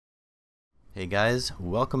Hey guys,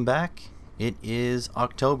 welcome back. It is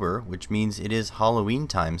October, which means it is Halloween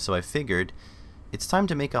time, so I figured it's time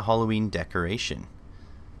to make a Halloween decoration.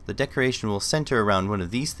 The decoration will center around one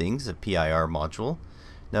of these things, a PIR module.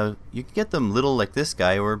 Now, you can get them little like this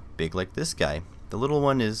guy or big like this guy. The little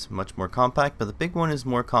one is much more compact, but the big one is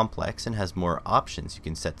more complex and has more options. You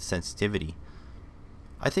can set the sensitivity.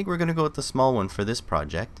 I think we're going to go with the small one for this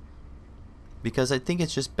project, because I think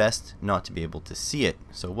it's just best not to be able to see it.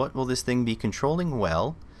 So what will this thing be controlling?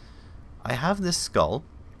 Well, I have this skull.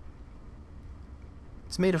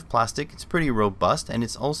 It's made of plastic, it's pretty robust, and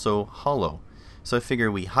it's also hollow. So I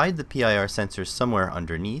figure we hide the PIR sensor somewhere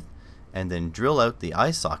underneath, and then drill out the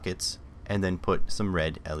eye sockets, and then put some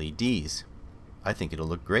red LEDs. I think it'll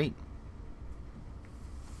look great.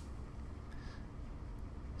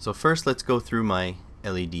 So first let's go through my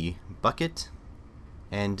LED bucket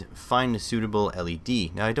and find a suitable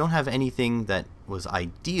LED. Now I don't have anything that was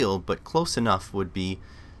ideal, but close enough would be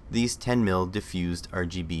these 10mm diffused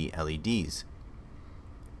RGB LEDs.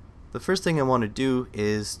 The first thing I want to do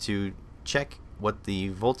is to check what the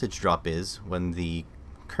voltage drop is when the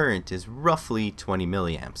current is roughly 20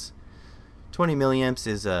 milliamps. 20 milliamps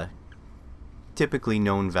is a typically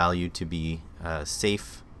known value to be a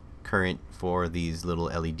safe current for these little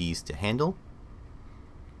LEDs to handle.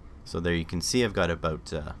 So there you can see I've got about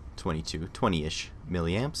 20-ish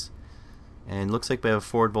milliamps, and looks like I have a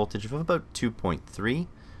forward voltage of about 2.3,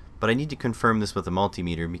 but I need to confirm this with a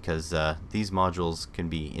multimeter because these modules can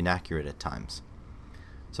be inaccurate at times.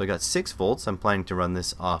 So I got 6 volts. I'm planning to run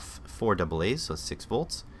this off 4 AA's, so 6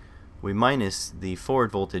 volts. We minus the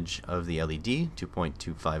forward voltage of the LED,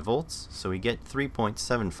 2.25 volts, so we get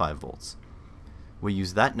 3.75 volts. We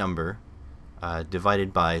use that number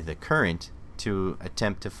divided by the current to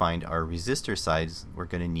attempt to find our resistor size we're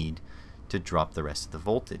going to need to drop the rest of the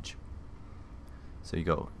voltage. So you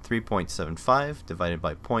go 3.75 divided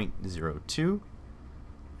by 0.02,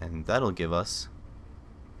 and that'll give us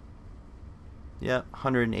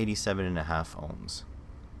 187.5 ohms.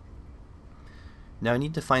 Now I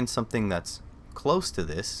need to find something that's close to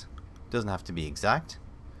this. Doesn't have to be exact.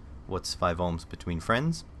 What's 5 ohms between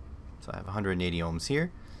friends? So I have 180 ohms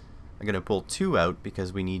here. I'm going to pull 2 out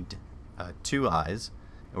because we need 2 eyes,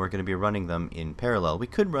 and we're going to be running them in parallel. We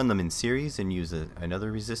could run them in series and use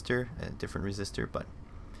another resistor, a different resistor, but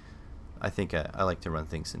I think I like to run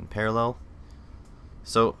things in parallel.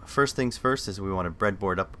 So first things first is we want to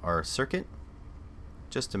breadboard up our circuit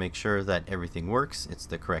just to make sure that everything works. It's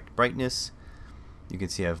the correct brightness. You can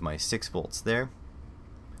see I have my 6 volts there,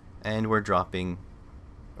 and we're dropping,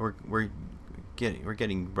 we're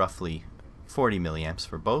getting roughly 40 milliamps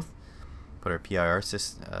for both. Put our PIR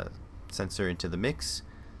sensor into the mix.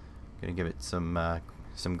 Gonna give it some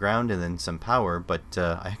ground and then some power, but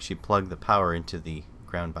I actually plugged the power into the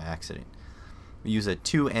ground by accident. We use a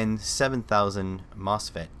 2N7000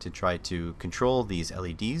 MOSFET to try to control these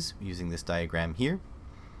LEDs using this diagram here.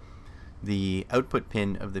 The output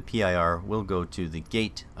pin of the PIR will go to the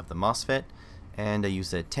gate of the MOSFET, and I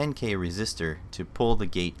use a 10K resistor to pull the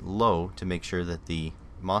gate low to make sure that the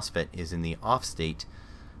MOSFET is in the off state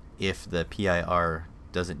if the PIR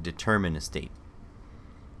doesn't determine a state.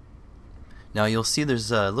 Now you'll see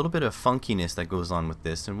there's a little bit of funkiness that goes on with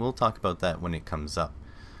this, and we'll talk about that when it comes up.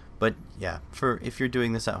 But yeah, if you're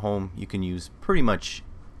doing this at home, you can use pretty much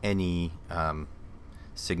any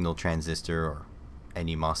signal transistor or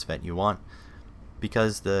any MOSFET you want,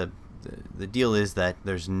 because the deal is that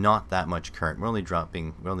there's not that much current. We're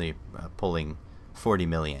only pulling 40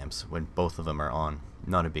 milliamps when both of them are on.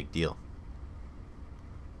 Not a big deal.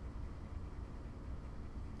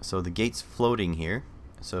 So the gate's floating here.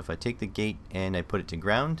 So if I take the gate and I put it to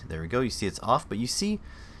ground, there we go. You see it's off, but you see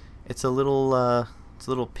it's a little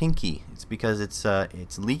pinky. It's because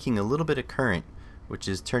it's leaking a little bit of current, which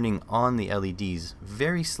is turning on the LEDs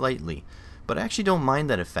very slightly. But I actually don't mind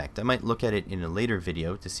that effect. I might look at it in a later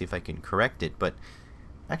video to see if I can correct it, but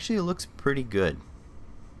actually it looks pretty good.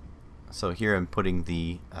 So here I'm putting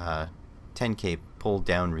the 10K pull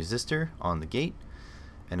down resistor on the gate,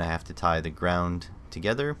 and I have to tie the ground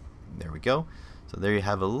together. There we go. So there you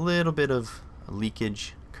have a little bit of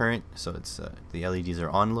leakage current. So it's the LEDs are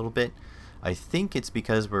on a little bit. I think it's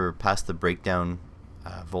because we're past the breakdown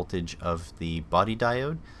voltage of the body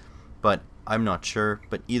diode, but I'm not sure.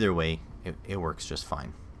 But either way, it works just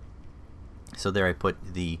fine. So there I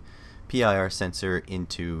put the PIR sensor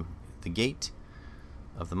into the gate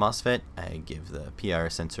of the MOSFET. I give the PIR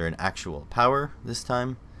sensor an actual power this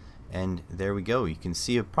time, and there we go. You can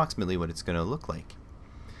see approximately what it's going to look like.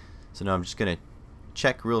 So now I'm just going to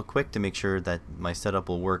check real quick to make sure that my setup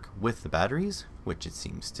will work with the batteries, which it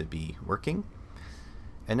seems to be working.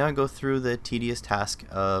 And now I go through the tedious task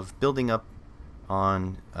of building up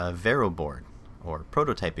on a Vero board, or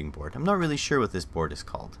prototyping board. I'm not really sure what this board is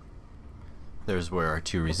called. There's where our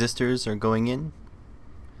two resistors are going in.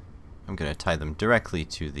 I'm going to tie them directly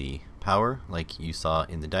to the power, like you saw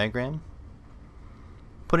in the diagram.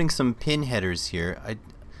 Putting some pin headers here.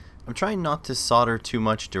 I'm trying not to solder too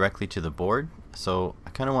much directly to the board, so I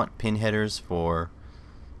kind of want pin headers for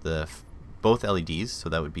both LEDs, so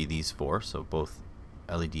that would be these four, so both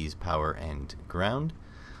LEDs, power and ground.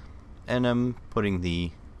 And I'm putting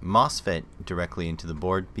the MOSFET directly into the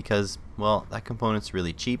board because, well, that component's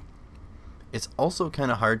really cheap. It's also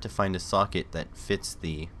kind of hard to find a socket that fits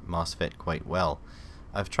the MOSFET quite well.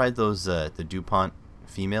 I've tried those the DuPont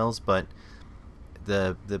females, but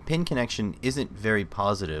the pin connection isn't very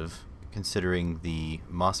positive considering the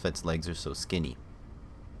MOSFET's legs are so skinny.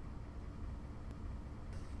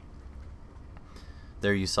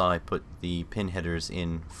 There you saw I put the pin headers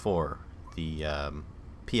in for the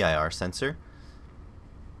PIR sensor.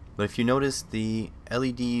 But if you notice, the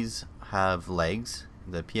LEDs have legs,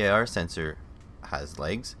 the PIR sensor has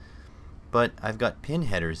legs, but I've got pin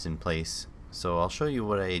headers in place, so I'll show you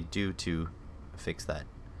what I do to fix that.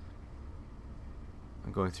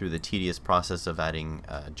 I'm going through the tedious process of adding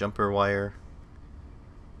jumper wire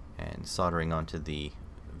and soldering onto the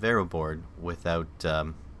Vero board without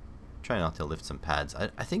trying not to lift some pads.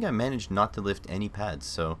 I think I managed not to lift any pads,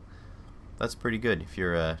 so that's pretty good. If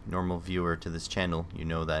you're a normal viewer to this channel, you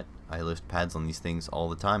know that I lift pads on these things all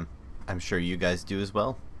the time. I'm sure you guys do as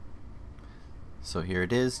well. So here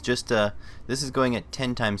it is. Just this is going at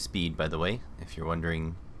 10 times speed, by the way, if you're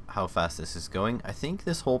wondering how fast this is going. I think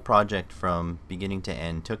this whole project from beginning to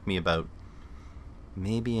end took me about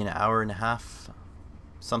maybe an hour and a half,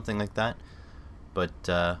 something like that. But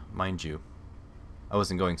mind you, I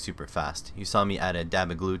wasn't going super fast. You saw me add a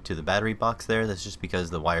dab of glue to the battery box there. That's just because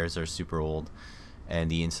the wires are super old and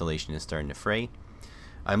the insulation is starting to fray.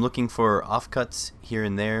 I'm looking for offcuts here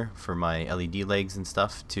and there for my LED legs and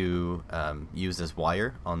stuff to use as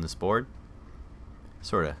wire on this board.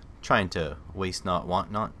 Sort of trying to waste not,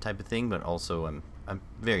 want not type of thing, but also I'm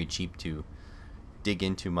very cheap to dig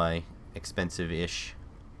into my expensive-ish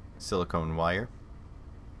silicone wire.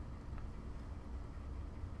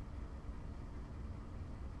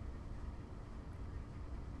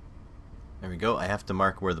 There we go. I have to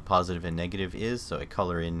mark where the positive and negative is, so I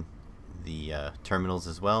color in the terminals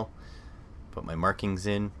as well. Put my markings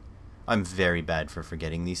in. I'm very bad for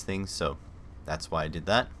forgetting these things, so that's why I did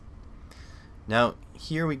that. Now,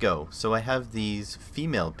 here we go. So I have these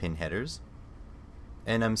female pin headers,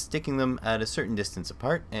 and I'm sticking them at a certain distance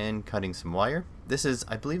apart and cutting some wire. This is,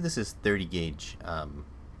 I believe this is 30 gauge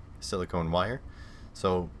silicone wire,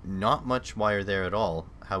 so not much wire there at all.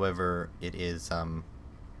 However, it is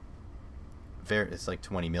it's like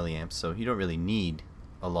 20 milliamps, so you don't really need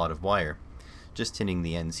a lot of wire. Just tinning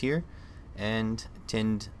the ends here and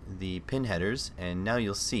tinned the pin headers, and now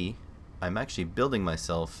you'll see I'm actually building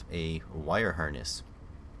myself a wire harness.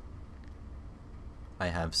 I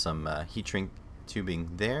have some heat shrink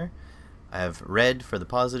tubing there. I have red for the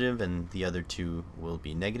positive and the other two will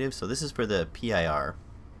be negative. So this is for the PIR.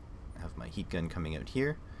 I have my heat gun coming out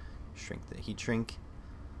here. Shrink the heat shrink.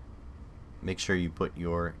 Make sure you put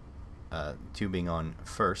your tubing on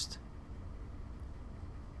first.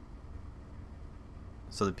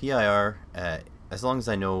 So the PIR, as long as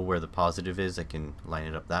I know where the positive is, I can line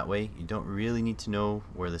it up that way. You don't really need to know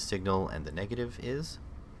where the signal and the negative is.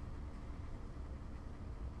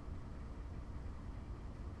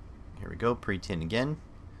 Here we go, pre-tin again.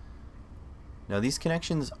 Now these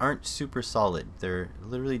connections aren't super solid. They're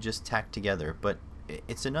literally just tacked together, but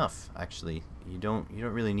it's enough actually. You don't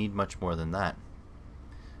really need much more than that.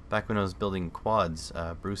 Back when I was building quads,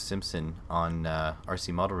 Bruce Simpson on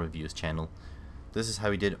RC Model Reviews channel, this is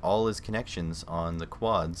how he did all his connections on the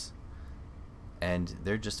quads, and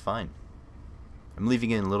they're just fine. I'm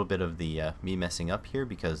leaving in a little bit of the me messing up here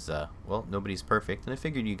because, well, nobody's perfect, and I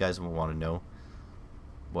figured you guys will want to know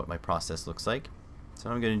what my process looks like. So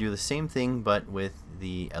I'm going to do the same thing, but with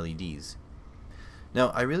the LEDs. Now,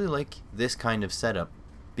 I really like this kind of setup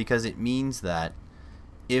because it means that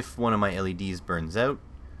if one of my LEDs burns out,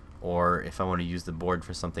 or if I want to use the board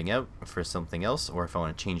for something else, or if I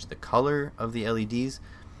want to change the color of the LEDs,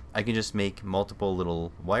 I can just make multiple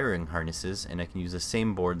little wiring harnesses and I can use the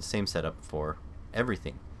same board, the same setup for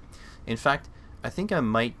everything. In fact, I think I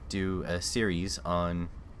might do a series on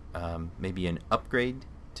maybe an upgrade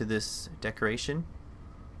to this decoration,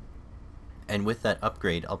 and with that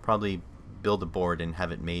upgrade I'll probably build a board and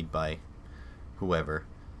have it made by whoever,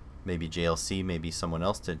 maybe JLC, maybe someone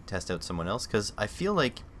else, to test out someone else, because I feel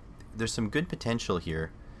like there's some good potential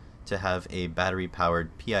here to have a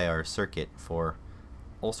battery-powered PIR circuit for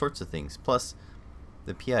all sorts of things. Plus,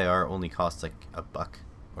 the PIR only costs like $1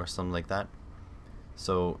 or something like that.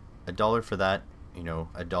 So $1 for that, you know,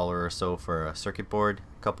 $1 or so for a circuit board,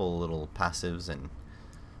 a couple little passives, and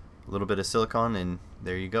a little bit of silicon, and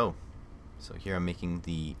there you go. So here I'm making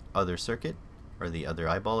the other circuit, or the other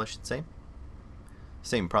eyeball I should say.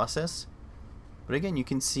 Same process, but again you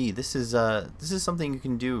can see this is something you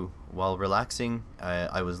can do while relaxing.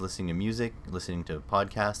 I was listening to music, listening to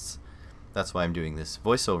podcasts. That's why I'm doing this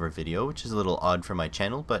voiceover video, which is a little odd for my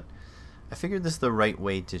channel, but I figured this is the right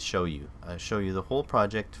way to show you the whole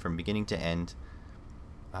project from beginning to end,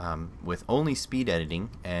 with only speed editing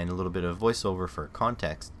and a little bit of voiceover for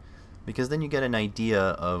context, because then you get an idea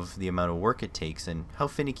of the amount of work it takes and how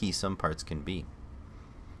finicky some parts can be.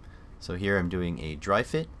 So here I'm doing a dry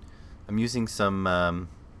fit. I'm using some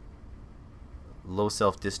low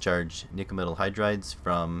self-discharge nickel metal hydrides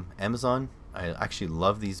from Amazon. I actually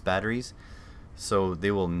love these batteries, so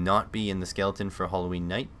they will not be in the skeleton for Halloween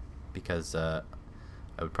night, because I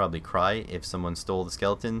would probably cry if someone stole the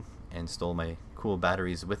skeleton and stole my cool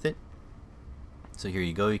batteries with it. So here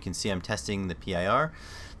you go, you can see I'm testing the PIR.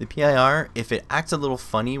 The PIR, if it acts a little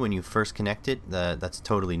funny when you first connect it, that's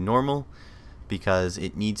totally normal, because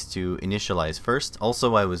it needs to initialize first.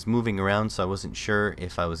 Also, I was moving around, so I wasn't sure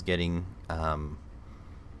if I was getting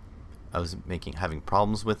having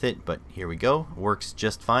problems with it, but here we go. Works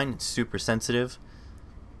just fine. It's super sensitive.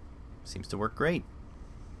 Seems to work great.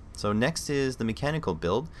 So next is the mechanical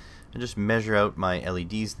build. I just measure out my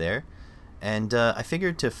LEDs there, and I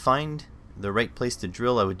figured to find the right place to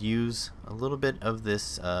drill, I would use a little bit of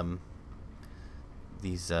this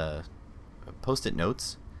these post-it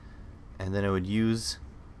notes, and then I would use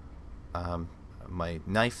my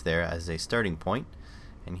knife there as a starting point,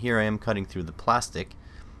 and here I am cutting through the plastic.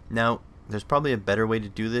 Now there's probably a better way to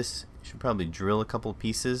do this. You should probably drill a couple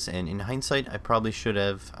pieces, and in hindsight I probably should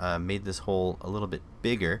have made this hole a little bit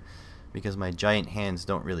bigger, because my giant hands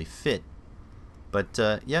don't really fit. But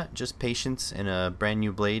yeah, just patience and a brand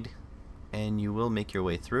new blade, and you will make your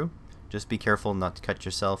way through. Just be careful not to cut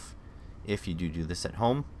yourself if you do this at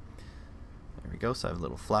home. There we go. So I have a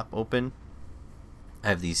little flap open. I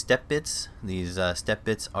have these step bits. These step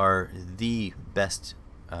bits are the best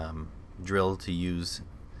drill to use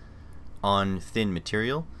on thin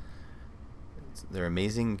material. They're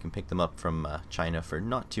amazing. You can pick them up from China for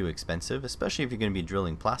not too expensive, especially if you're going to be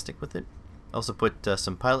drilling plastic with it. I also put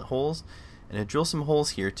some pilot holes, and I drill some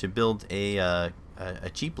holes here to build a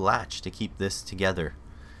cheap latch to keep this together.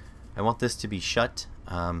 I want this to be shut.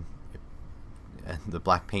 And the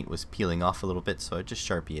black paint was peeling off a little bit, so I just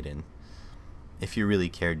Sharpie it in. If you really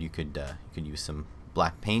cared, you could use some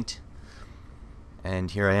black paint.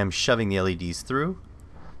 And here I am shoving the LEDs through.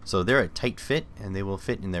 So they're a tight fit, and they will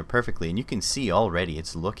fit in there perfectly. And you can see already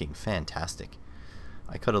it's looking fantastic.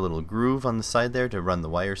 I cut a little groove on the side there to run the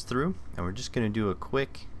wires through, and we're just going to do a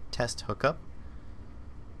quick test hookup.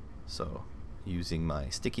 So using my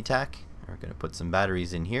sticky tack, we're going to put some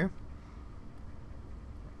batteries in here,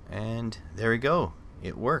 and there we go.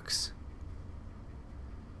 It works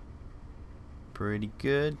pretty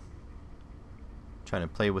good. Trying to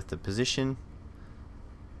play with the position.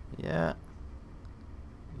 Yeah,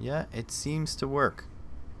 it seems to work.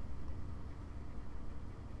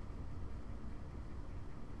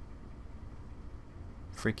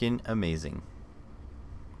 Freaking amazing.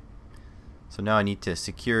 So now I need to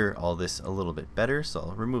secure all this a little bit better, so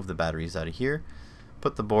I'll remove the batteries out of here,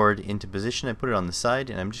 put the board into position. I put it on the side,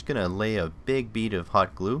 and I'm just going to lay a big bead of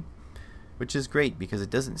hot glue, which is great because it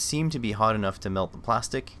doesn't seem to be hot enough to melt the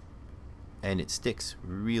plastic, and it sticks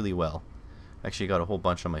really well. I actually got a whole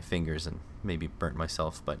bunch on my fingers and maybe burnt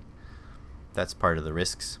myself, but that's part of the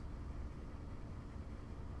risks.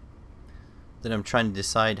 Then I'm trying to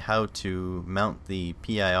decide how to mount the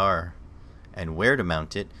PIR and where to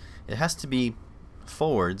mount it. It has to be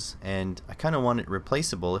forwards, and I kind of want it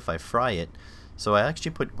replaceable if I fry it, so I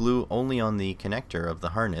actually put glue only on the connector of the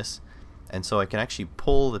harness, and so I can actually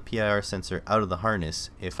pull the PIR sensor out of the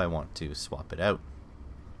harness if I want to swap it out.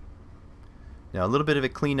 Now a little bit of a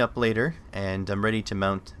cleanup later, and I'm ready to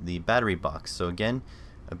mount the battery box. So again,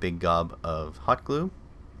 a big gob of hot glue,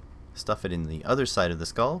 stuff it in the other side of the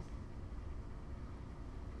skull,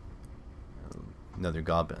 another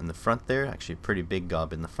gob in the front there, actually a pretty big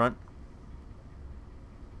gob in the front.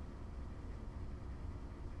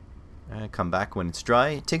 Come back when it's dry.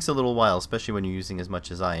 It takes a little while, especially when you're using as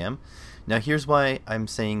much as I am. Now here's why I'm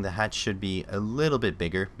saying the hatch should be a little bit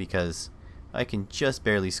bigger, because I can just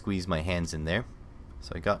barely squeeze my hands in there.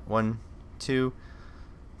 So I got 1, 2,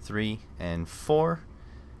 3, and 4,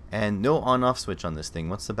 And no on-off switch on this thing.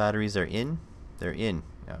 Once the batteries are in, they're in.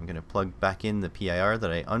 Now I'm going to plug back in the PIR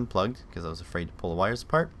that I unplugged because I was afraid to pull the wires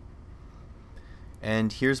apart.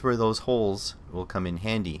 And here's where those holes will come in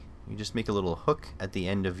handy. You just make a little hook at the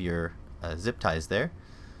end of your zip ties there.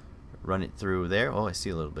 Run it through there. Oh, I see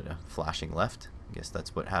a little bit of flashing left. I guess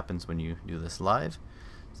that's what happens when you do this live.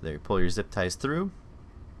 So there, you pull your zip ties through.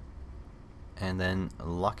 And then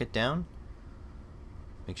lock it down.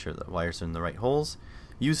 Make sure the wires are in the right holes.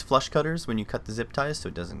 Use flush cutters when you cut the zip ties so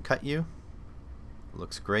it doesn't cut you.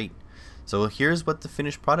 Looks great. So here's what the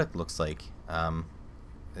finished product looks like.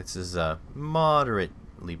 This is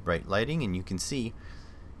moderately bright lighting, and you can see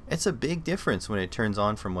it's a big difference when it turns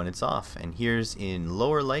on from when it's off. And here's in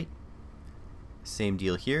lower light, same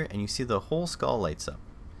deal here, and you see the whole skull lights up.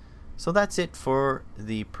 So that's it for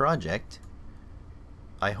the project.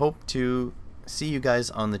 I hope to see you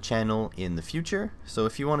guys on the channel in the future. So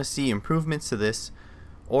if you want to see improvements to this,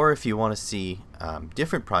 or if you want to see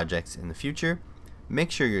different projects in the future, make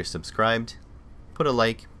sure you're subscribed, put a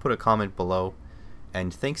like, put a comment below,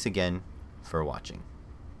 and thanks again for watching.